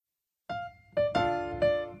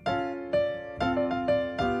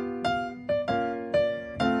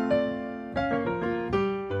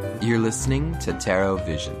You're listening to Tarot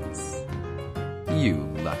Visions. You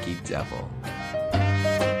lucky devil.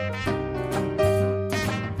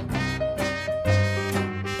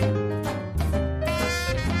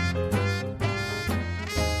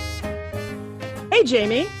 Hey,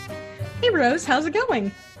 Jamie. Hey, Rose. How's it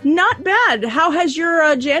going? Not bad. How has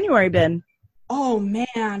your January been? Oh,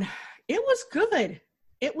 man. It was good.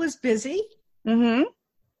 It was busy. Mm-hmm.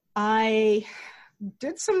 I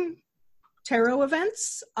did some tarot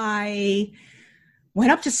events. I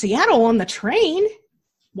went up to Seattle on the train.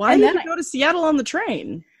 Why did you go to Seattle on the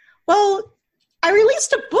train? Well, I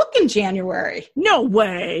released a book in January. No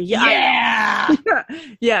way. Yeah.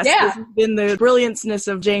 Yes. Yeah. This has been the brilliantness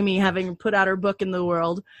of Jamie having put out her book in the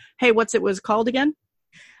world. Hey, what's it was called again?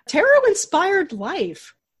 Tarot Inspired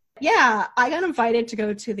Life. Yeah, I got invited to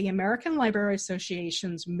go to the American Library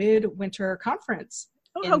Association's midwinter conference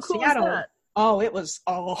in how cool Seattle. is that? Oh, it was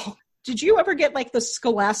Did you ever get like the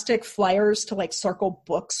Scholastic flyers to like circle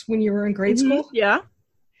books when you were in grade school? Yeah.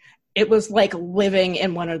 It was like living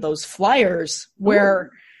in one of those flyers where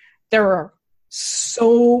there are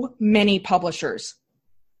so many publishers.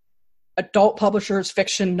 Adult publishers,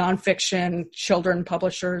 fiction, nonfiction, children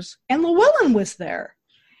publishers. And Llewellyn was there.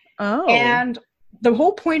 Oh. And the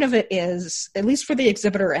whole point of it is, at least for the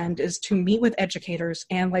exhibitor end, is to meet with educators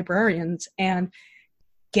and librarians and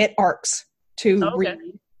get ARCs to read.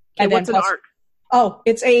 Okay, what's an ARC? Oh,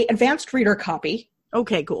 it's a advanced reader copy.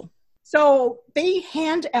 Okay, cool. So they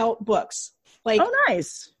hand out books. Like, oh,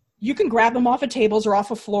 nice. You can grab them off of tables or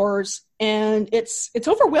off of floors, and it's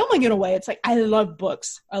overwhelming in a way. It's like, I love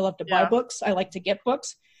books. I love to buy books. I like to get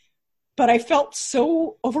books. But I felt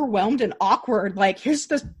so overwhelmed and awkward. Like, here's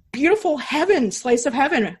this beautiful slice of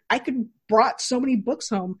heaven. I could brought so many books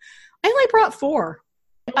home. I only brought 4.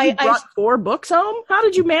 You brought 4 books home? How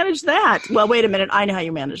did you manage that? Well, wait a minute. I know how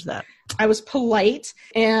you managed that. I was polite,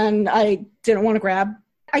 and I didn't want to grab.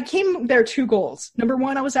 I came there 2 goals. Number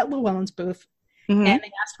 1, I was at Llewellyn's booth, and they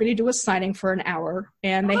asked me to do a signing for an hour,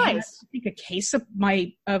 and they had, I think, a case of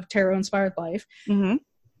Tarot Inspired Life,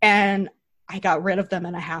 and I got rid of them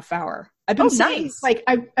in a half hour. I've been saying, like,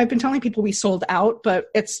 I've been telling people we sold out, but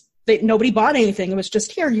nobody bought anything. It was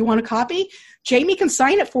just, here, you want a copy? Jamie can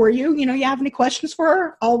sign it for you. You know, you have any questions for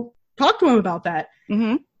her? I'll talk to him about that.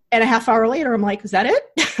 And a half hour later, I'm like, is that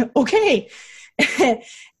it? Okay.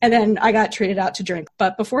 And then I got treated out to drink.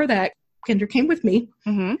 But before that, Kendra came with me.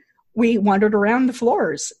 We wandered around the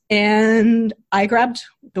floors, and I grabbed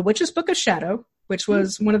The Witch's Book of Shadow, which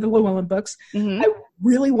was one of the Llewellyn books. I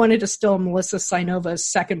really wanted to steal Melissa Sinova's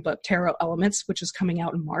second book, Tarot Elements, which is coming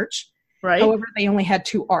out in March. Right. However, they only had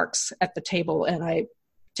 2 ARCs at the table, and I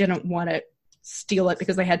didn't want to steal it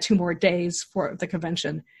because they had 2 more days for the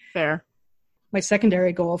convention. Fair. My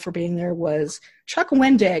secondary goal for being there was Chuck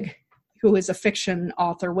Wendig, who is a fiction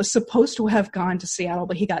author, was supposed to have gone to Seattle,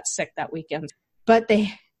 but he got sick that weekend. But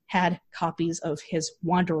they had copies of his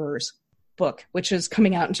Wanderers book, which is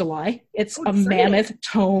coming out in July. It's a mammoth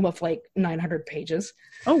tome of like 900 pages.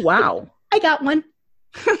 Oh, wow. I got one.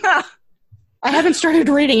 I haven't started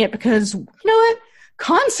reading it because, you know what?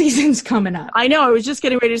 Con season's coming up. I know. I was just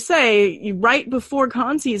getting ready to say, right before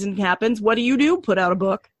con season happens, what do? Put out a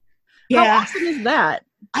book? Yeah. How awesome is that?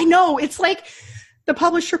 I know. It's like the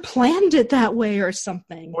publisher planned it that way or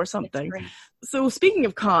something. So speaking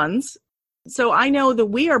of cons, so I know that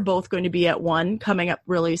we are both going to be at one coming up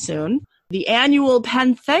really soon. The annual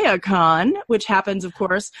Panthea Con, which happens, of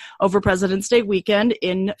course, over President's Day weekend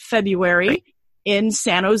in February in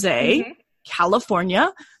San Jose,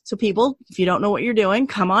 California. So people, if you don't know what you're doing,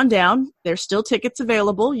 come on down. There's still tickets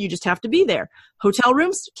available. You just have to be there. Hotel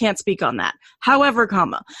rooms, can't speak on that. However,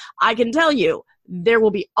 I can tell you, there will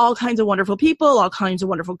be all kinds of wonderful people, all kinds of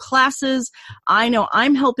wonderful classes. I know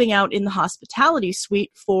I'm helping out in the hospitality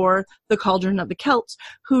suite for the Cauldron of the Celts,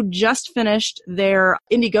 who just finished their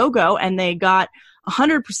Indiegogo, and they got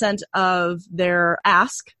 100% of their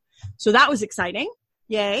ask. So that was exciting.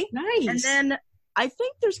 Yay. Nice. And then I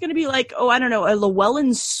think there's going to be like, a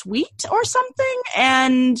Llewellyn suite or something.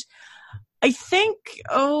 And I think,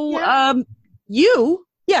 you are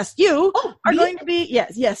going to be,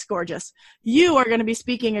 yes, gorgeous. You are going to be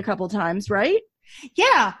speaking a couple times, right?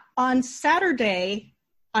 Yeah. On Saturday,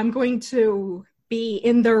 I'm going to be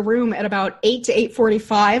in their room at about 8 to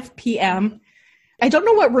 8:45 p.m. I don't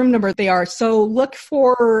know what room number they are, so look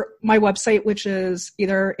for my website, which is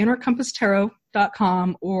either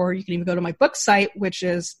innercompasstarot.com, or you can even go to my book site, which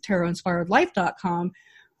is tarotinspiredlife.com,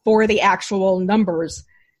 for the actual numbers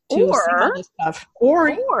to see all this stuff.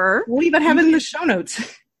 Or we'll even have it in the show notes.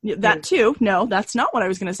 That too. No, that's not what I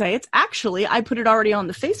was going to say. It's actually, I put it already on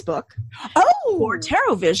the Facebook for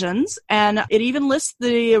Tarot Visions, and it even lists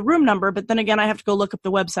the room number, but then again, I have to go look up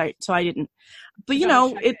the website, so I didn't. But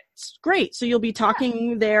it's great. So you'll be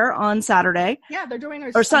talking there on Saturday. Yeah, they're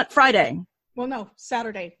doing Friday. Well, no,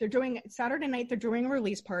 Saturday. Saturday night, they're doing a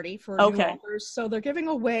release party for new authors. So they're giving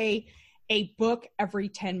away a book every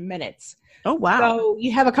 10 minutes. Oh, wow. So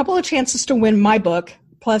you have a couple of chances to win my book,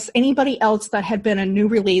 plus anybody else that had been a new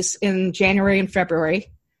release in January and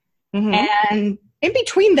February. Mm-hmm. And in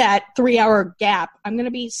between that 3-hour gap, I'm going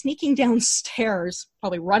to be sneaking downstairs,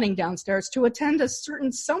 probably running downstairs, to attend a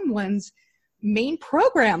certain someone's main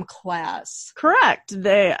program class. Correct.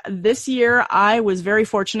 This year, I was very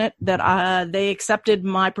fortunate that they accepted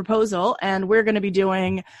my proposal, and we're going to be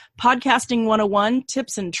doing Podcasting 101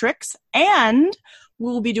 tips and tricks, and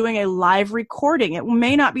we'll be doing a live recording. It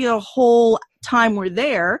may not be the whole time we're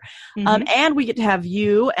there, and we get to have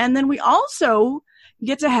you, and then we also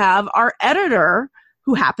get to have our editor,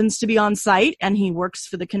 who happens to be on site, and he works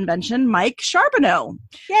for the convention, Mike Charbonneau.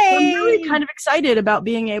 Yay! So I'm really kind of excited about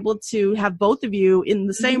being able to have both of you in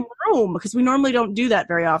the same room, because we normally don't do that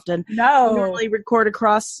very often. No. We normally record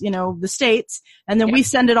across, the states, and then we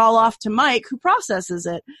send it all off to Mike, who processes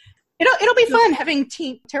it. It'll be fun having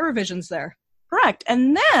Tarot Visions there. Correct.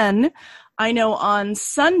 And then I know on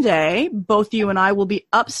Sunday, both you and I will be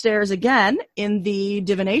upstairs again in the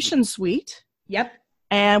divination suite. Yep.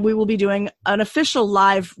 And we will be doing an official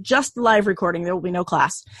live recording. There will be no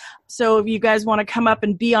class. So if you guys want to come up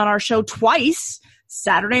and be on our show twice,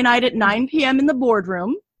 Saturday night at 9 p.m. in the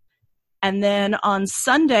boardroom, and then on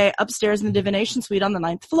Sunday upstairs in the divination suite on the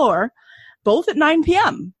 9th floor, both at 9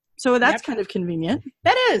 p.m. So that's kind of convenient.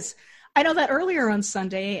 That is. I know that earlier on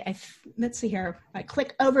Sunday, let's see here, I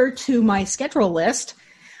click over to my schedule list.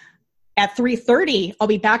 At 3:30, I'll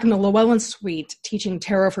be back in the Llewellyn Suite teaching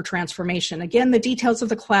Tarot for Transformation. Again, the details of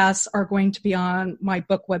the class are going to be on my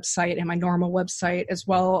book website and my normal website, as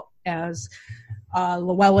well as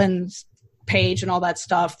Llewellyn's page and all that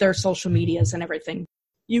stuff, their social medias and everything.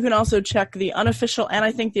 You can also check the unofficial and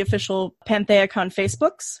I think the official PantheaCon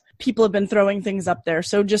Facebooks. People have been throwing things up there,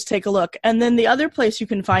 so just take a look. And then the other place you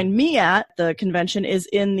can find me at the convention is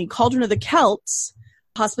in the Cauldron of the Celts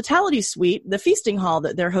hospitality suite, the feasting hall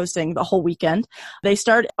that they're hosting the whole weekend. They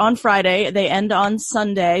start on Friday. They end on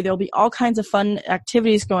Sunday. There'll be all kinds of fun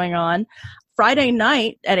activities going on. Friday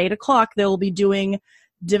night at 8:00, they will be doing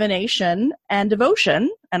divination and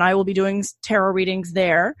devotion, and I will be doing tarot readings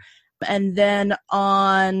there. And then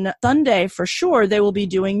on Sunday, for sure, they will be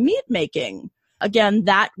doing meat making. Again,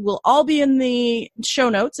 that will all be in the show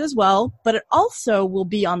notes as well, but it also will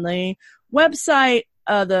be on the website,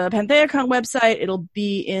 the PantheaCon website. It'll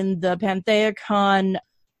be in the PantheaCon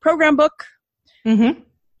program book. Mm-hmm.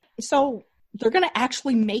 So they're going to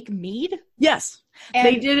actually make mead? Yes.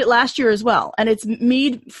 They did it last year as well. And it's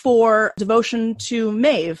mead for devotion to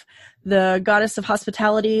Maeve, the goddess of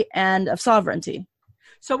hospitality and of sovereignty.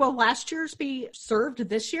 So will last year's be served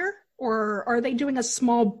this year? Or are they doing a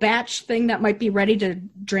small batch thing that might be ready to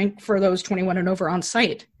drink for those 21 and over on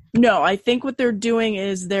site? No, I think what they're doing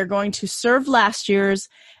is they're going to serve last year's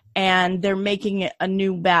and they're making it a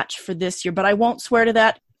new batch for this year. But I won't swear to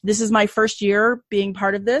that. This is my first year being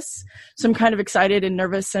part of this. So I'm kind of excited and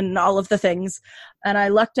nervous and all of the things. And I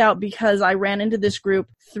lucked out because I ran into this group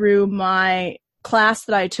through my class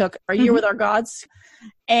that I took, A Year with Our Gods,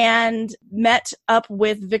 and met up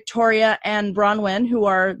with Victoria and Bronwyn, who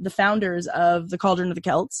are the founders of the Cauldron of the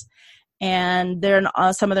Celts. And they're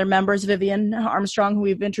some of their members, Vivian Armstrong, who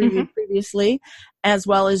we've interviewed previously, as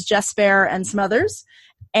well as Jess Bear and some others.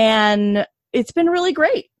 And it's been really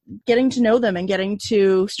great getting to know them and getting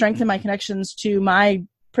to strengthen my connections to my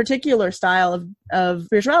particular style of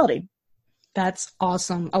spirituality. That's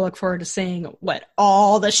awesome. I look forward to seeing what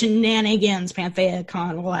all the shenanigans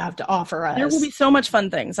PantheaCon will have to offer us. There will be so much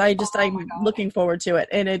fun things. I'm looking forward to it.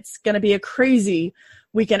 And it's going to be a crazy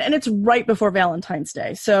weekend. And it's right before Valentine's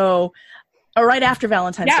Day. So, or right after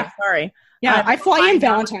Valentine's Day. Sorry. Yeah, I fly in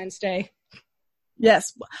Valentine's Day.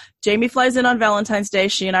 Yes. Jamie flies in on Valentine's Day.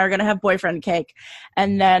 She and I are going to have boyfriend cake.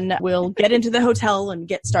 And then we'll get into the hotel and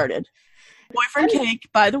get started. Boyfriend cake,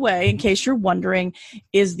 by the way, in case you're wondering,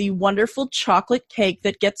 is the wonderful chocolate cake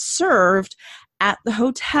that gets served at the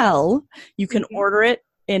hotel. You can order it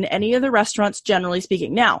in any of the restaurants, generally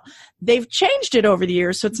speaking. Now, they've changed it over the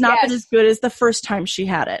years, so it's not been as good as the first time she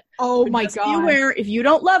had it. Oh, my God. Be aware, if you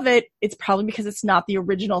don't love it, it's probably because it's not the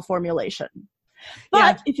original formulation.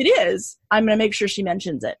 But if it is, I'm going to make sure she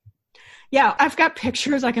mentions it. Yeah, I've got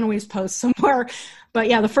pictures I can always post somewhere. But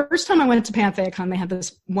yeah, the first time I went to PantheaCon, they had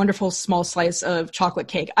this wonderful small slice of chocolate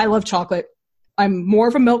cake. I love chocolate. I'm more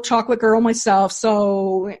of a milk chocolate girl myself,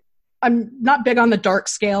 so I'm not big on the dark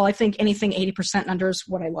scale. I think anything 80% under is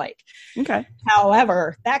what I like. Okay.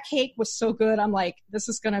 However, that cake was so good. I'm like, this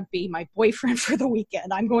is going to be my boyfriend for the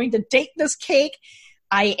weekend. I'm going to date this cake.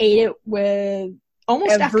 I ate it with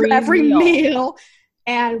almost every meal.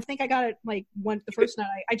 And I think I got it like the first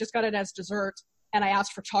night. I just got it as dessert, and I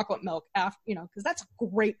asked for chocolate milk after, because that's a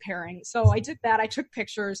great pairing. So I did that. I took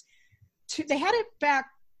pictures. They had it back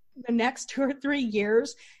the next 2 or 3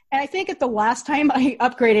 years. And I think at the last time I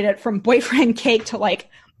upgraded it from boyfriend cake to like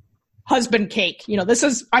husband cake.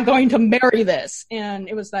 I'm going to marry this. And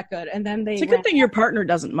it was that good. And then it's a good thing your partner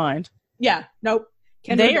doesn't mind. Yeah. Nope.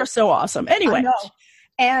 They are so awesome. Anyway. I know.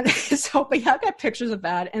 And so, but yeah, I got pictures of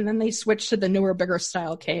that. And then they switched to the newer, bigger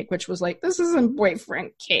style cake, which was like, this isn't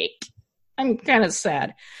boyfriend cake. I'm kind of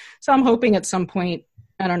sad. So I'm hoping at some point,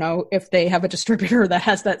 I don't know, if they have a distributor that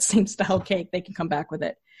has that same style cake, they can come back with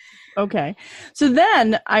it. Okay. So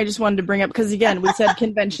then I just wanted to bring up, because again, we said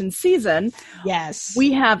convention season. Yes.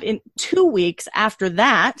 We have in 2 weeks after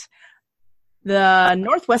that, the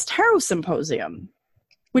Northwest Tarot Symposium,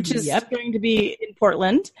 which is going to be in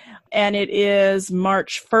Portland, and it is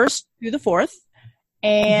March 1st through the 4th.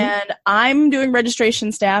 And I'm doing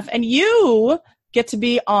registration staff, and you get to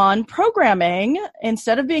be on programming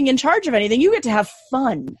instead of being in charge of anything. You get to have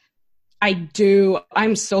fun. I do.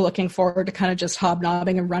 I'm so looking forward to kind of just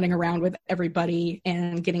hobnobbing and running around with everybody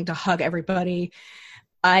and getting to hug everybody.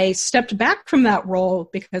 I stepped back from that role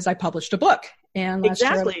because I published a book, and last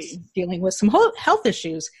year I was dealing with some health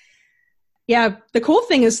issues. Yeah, the cool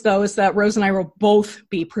thing is that Rose and I will both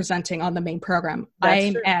be presenting on the main program.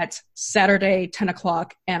 I'm at Saturday, 10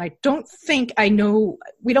 o'clock, and I don't think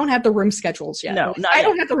we don't have the room schedules yet. No, I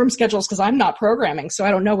don't have the room schedules because I'm not programming, so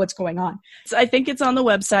I don't know what's going on. So I think it's on the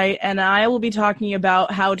website, and I will be talking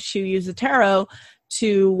about how to use the tarot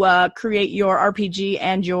to create your RPG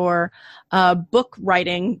and your book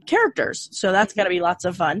writing characters. So that's going to be lots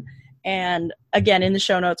of fun. And again, in the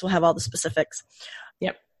show notes, we'll have all the specifics.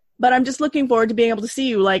 Yep. But I'm just looking forward to being able to see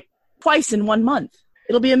you like twice in 1 month.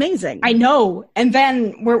 It'll be amazing. I know. And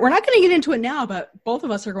then we're not going to get into it now, but both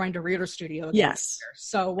of us are going to Reader Studio. Yes.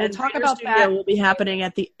 So we'll talk Reader about Studio that. Will be happening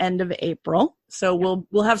at the end of April. So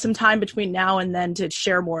we'll have some time between now and then to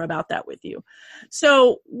share more about that with you.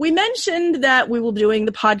 So we mentioned that we will be doing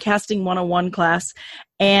the Podcasting 101 class,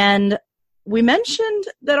 and we mentioned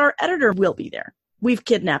that our editor will be there. We've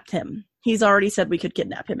kidnapped him. He's already said we could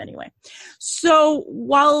kidnap him anyway. So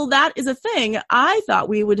while that is a thing, I thought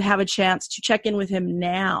we would have a chance to check in with him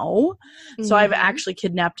now. Mm-hmm. So I've actually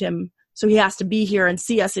kidnapped him. So he has to be here and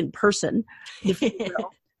see us in person, if you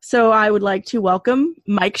will. So I would like to welcome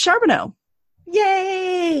Mike Charbonneau.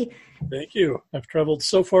 Yay! Thank you. I've traveled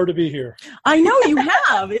so far to be here. I know you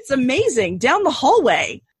have. It's amazing. Down the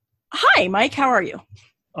hallway. Hi, Mike. How are you?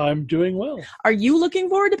 I'm doing well. Are you looking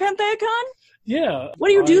forward to PantheaCon? Yeah. What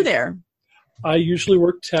do you do there? I usually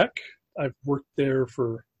work tech. I've worked there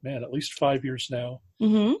for, at least 5 years now,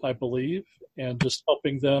 I believe, and just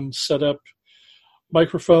helping them set up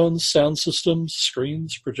microphones, sound systems,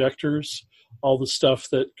 screens, projectors, all the stuff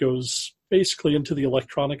that goes basically into the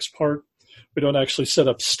electronics part. We don't actually set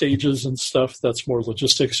up stages and stuff. That's more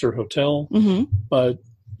logistics or hotel. Mm-hmm. But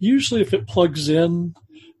usually if it plugs in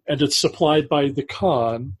and it's supplied by the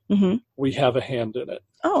con, we have a hand in it.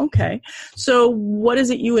 Oh, okay. So what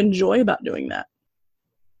is it you enjoy about doing that?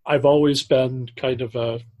 I've always been kind of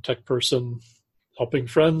a tech person, helping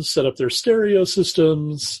friends set up their stereo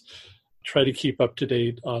systems, try to keep up to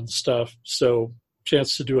date on stuff. So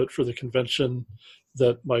chance to do it for the convention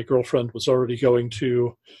that my girlfriend was already going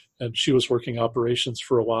to, and she was working operations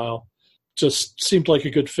for a while. Just seemed like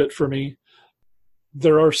a good fit for me.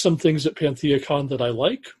 There are some things at PantheaCon that I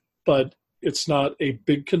like, but it's not a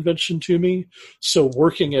big convention to me. So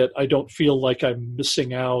working it, I don't feel like I'm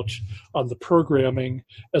missing out on the programming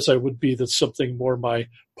as I would be that's something more my,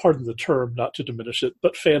 pardon the term, not to diminish it,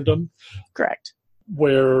 but fandom. Correct.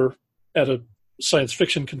 Where at a science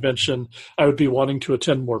fiction convention, I would be wanting to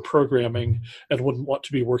attend more programming and wouldn't want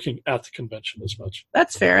to be working at the convention as much.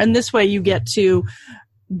 That's fair. And this way you get to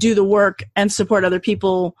do the work and support other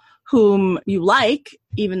people whom you like,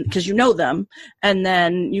 even because you know them, and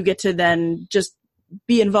then you get to then just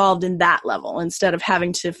be involved in that level instead of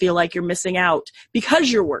having to feel like you're missing out because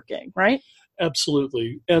you're working, right?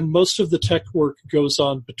 Absolutely. And most of the tech work goes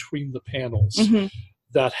on between the panels.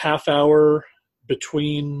 That half hour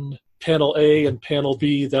between panel A and panel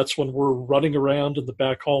B, that's when we're running around in the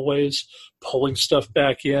back hallways, pulling stuff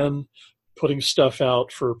back in, putting stuff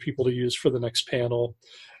out for people to use for the next panel.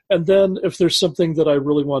 And then if there's something that I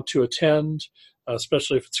really want to attend,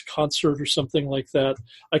 especially if it's a concert or something like that,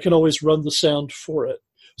 I can always run the sound for it.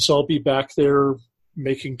 So I'll be back there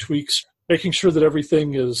making tweaks, making sure that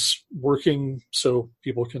everything is working so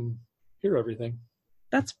people can hear everything.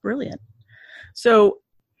 That's brilliant. So,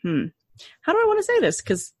 how do I want to say this?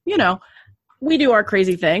 Because, we do our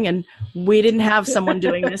crazy thing, and we didn't have someone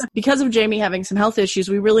doing this. Because of Jamie having some health issues,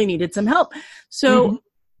 we really needed some help. So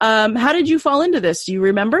how did you fall into this? Do you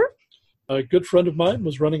remember? A good friend of mine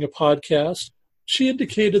was running a podcast. She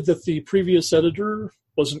indicated that the previous editor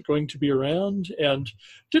wasn't going to be around and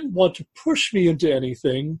didn't want to push me into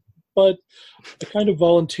anything, but I kind of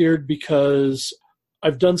volunteered because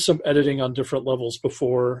I've done some editing on different levels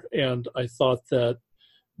before, and I thought that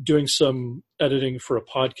doing some editing for a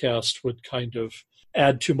podcast would kind of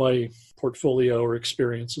add to my portfolio or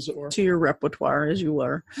experience, as it were. To your repertoire, as you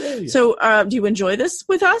were. Yeah. So do you enjoy this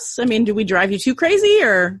with us? I mean, do we drive you too crazy,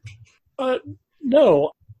 or?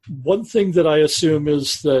 No. One thing that I assume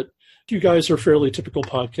is that you guys are fairly typical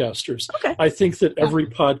podcasters. Okay. I think that every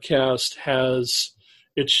podcast has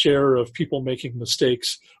its share of people making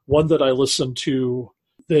mistakes. One that I listen to,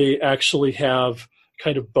 they actually have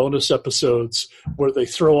kind of bonus episodes where they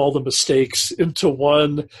throw all the mistakes into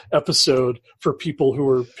one episode for people who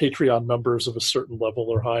are Patreon members of a certain level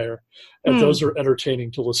or higher. And those are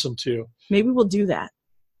entertaining to listen to. Maybe we'll do that.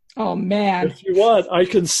 Oh, man. If you want, I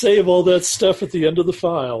can save all that stuff at the end of the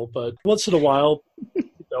file. But once in a while,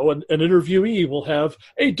 an interviewee will have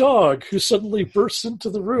a dog who suddenly bursts into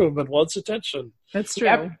the room and wants attention. That's true.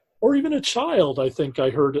 Yep. Or even a child, I think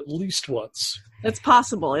I heard at least once. That's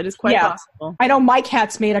possible. It is quite possible. I know my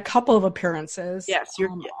cat's made a couple of appearances. Yes,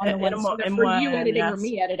 you're on the ones for you editing or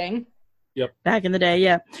me editing. Yep. Back in the day,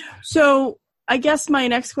 yeah. So I guess my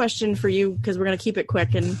next question for you, because we're going to keep it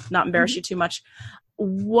quick and not embarrass you too much,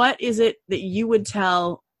 what is it that you would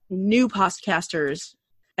tell new podcasters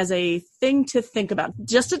as a thing to think about?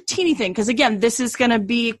 Just a teeny thing, because again, this is going to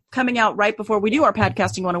be coming out right before we do our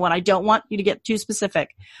Podcasting 101. I don't want you to get too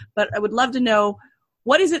specific, but I would love to know,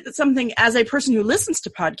 what is it that something, as a person who listens to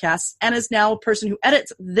podcasts and is now a person who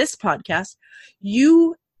edits this podcast,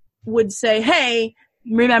 you would say, hey,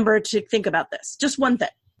 remember to think about this? Just one thing.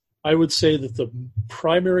 I would say that the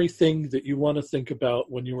primary thing that you want to think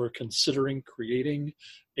about when you are considering creating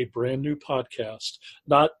a brand new podcast,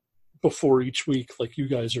 not before each week like you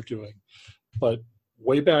guys are doing, but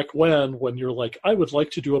way back when you're like, I would like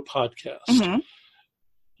to do a podcast,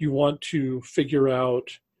 you want to figure out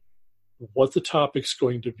what the topic's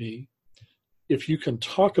going to be. If you can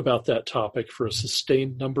talk about that topic for a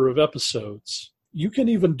sustained number of episodes, you can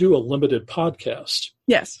even do a limited podcast.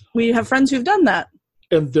 Yes, we have friends who've done that.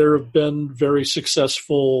 And there have been very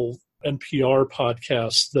successful NPR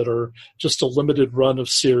podcasts that are just a limited run of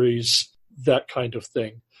series, that kind of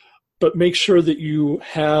thing. But make sure that you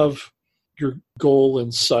have your goal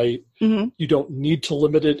in sight. You don't need to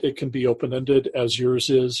limit it. It can be open-ended, as yours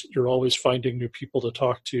is. You're always finding new people to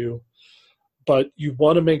talk to. But you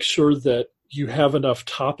want to make sure that you have enough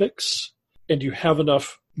topics and you have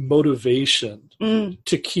enough motivation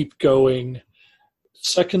to keep going.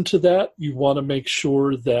 Second to that, you want to make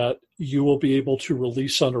sure that you will be able to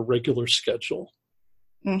release on a regular schedule.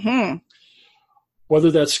 Whether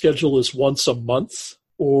that schedule is once a month,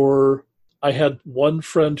 or I had one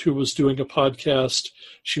friend who was doing a podcast.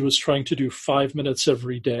 She was trying to do 5 minutes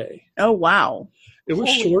every day. Oh, wow. It was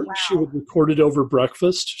short. Wow. She would record it over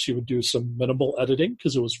breakfast. She would do some minimal editing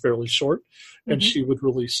because it was fairly short, and she would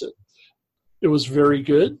release it. It was very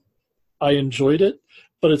good. I enjoyed it.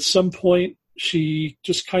 But at some point, she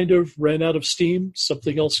just kind of ran out of steam.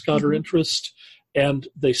 Something else got her interest, and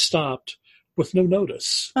they stopped with no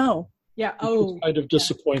notice. Oh. Yeah. It was kind of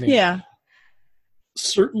disappointing. Yeah.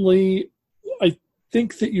 Certainly, I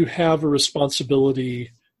think that you have a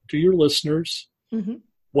responsibility to your listeners,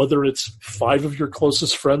 whether it's 5 of your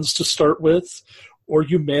closest friends to start with, or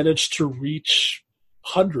you manage to reach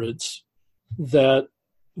hundreds, that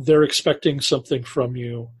they're expecting something from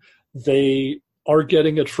you. They are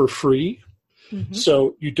getting it for free.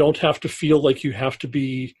 So you don't have to feel like you have to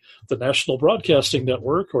be the National Broadcasting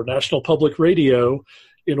Network or National Public Radio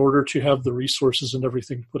in order to have the resources and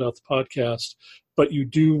everything to put out the podcast. But you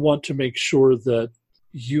do want to make sure that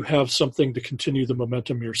you have something to continue the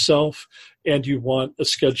momentum yourself, and you want a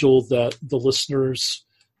schedule that the listeners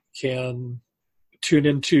can tune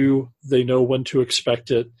into. They know when to expect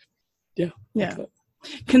it. Yeah. Yeah.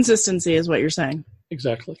 Consistency is what you're saying.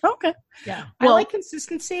 Exactly. Okay. Yeah. Well, I like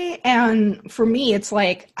consistency. And for me, it's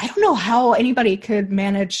like, I don't know how anybody could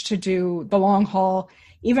manage to do the long haul,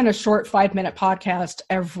 even a short 5-minute podcast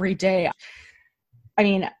every day. I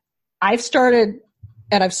mean, I've started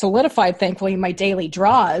and I've solidified, thankfully, my daily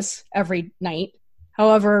draws every night.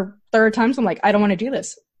 However, there are times I'm like, I don't want to do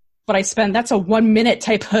this. But that's a 1 minute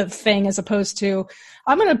type of thing as opposed to,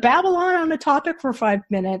 I'm going to babble on a topic for 5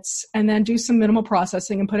 minutes and then do some minimal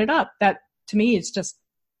processing and put it up. That, to me, is just...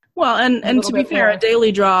 Well, and to be fair, a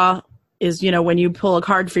daily draw is, when you pull a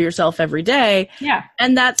card for yourself every day. Yeah.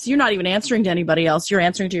 And you're not even answering to anybody else. You're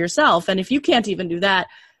answering to yourself. And if you can't even do that,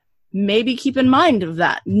 maybe keep in mind of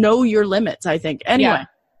that. Know your limits, I think. Anyway. Yeah.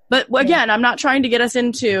 But again, I'm not trying to get us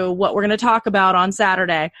into what we're going to talk about on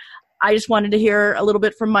Saturday. I just wanted to hear a little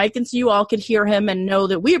bit from Mike, and so you all could hear him and know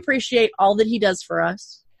that we appreciate all that he does for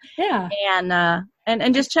us. Yeah.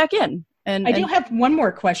 And just check in. And I do have one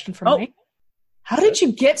more question for Mike. How did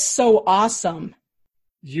you get so awesome?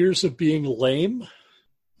 Years of being lame.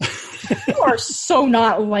 You are so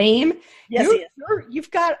not lame. Yes, you've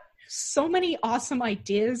got so many awesome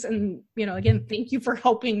ideas, and again, thank you for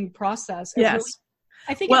helping process. Yes. Really,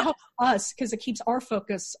 I think it helps us because it keeps our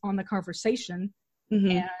focus on the conversation.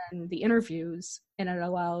 Mm-hmm. And the interviews, and it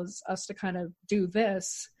allows us to kind of do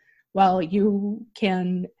this while you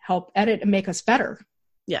can help edit and make us better.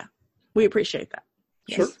 Yeah, we appreciate that.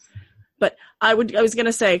 Sure. Yes. But I was going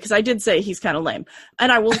to say, because I did say he's kind of lame,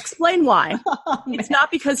 and I will explain why. It's not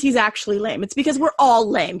because he's actually lame. It's because we're all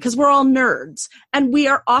lame, because we're all nerds, and we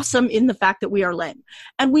are awesome in the fact that we are lame,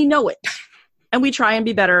 and we know it, and we try and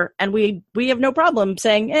be better, and we have no problem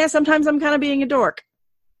saying, sometimes I'm kind of being a dork,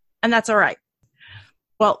 and that's all right.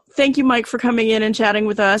 Well, thank you, Mike, for coming in and chatting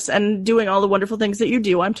with us and doing all the wonderful things that you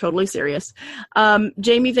do. I'm totally serious.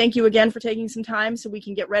 Jamie, thank you again for taking some time so we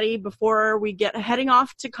can get ready before we get heading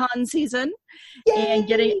off to con season. Yay! And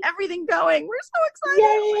getting everything going. We're so excited.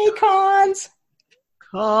 Yay, cons!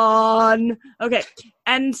 Con. Okay.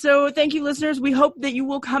 And so thank you, listeners. We hope that you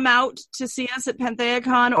will come out to see us at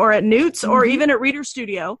PantheaCon or at Newt's or even at Reader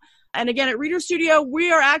Studio. And again, at Reader Studio,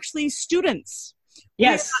 we are actually students.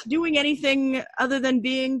 Yes. We're not doing anything other than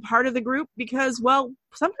being part of the group because, well,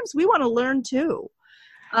 sometimes we want to learn too.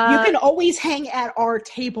 You can always hang at our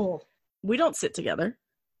table. We don't sit together.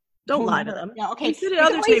 Don't lie to them. Yeah, okay. We sit at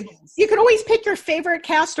other tables. You can always pick your favorite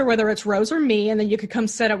caster, whether it's Rose or me, and then you could come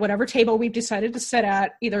sit at whatever table we've decided to sit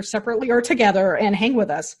at, either separately or together, and hang with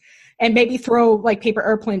us. And maybe throw paper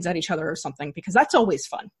airplanes at each other or something, because that's always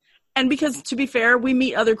fun. And because, to be fair, we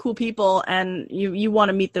meet other cool people, and you want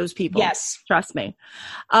to meet those people. Yes. Trust me.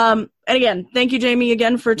 And again, thank you, Jamie,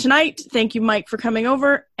 again for tonight. Thank you, Mike, for coming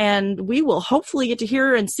over. And we will hopefully get to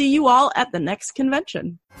hear and see you all at the next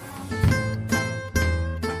convention.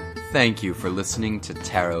 Thank you for listening to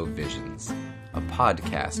Tarot Visions, a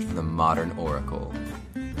podcast for the modern oracle.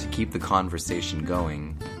 To keep the conversation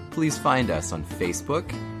going, please find us on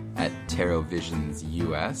Facebook at Tarot Visions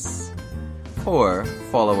US, or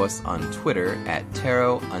follow us on Twitter at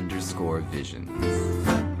Tarot_Visions.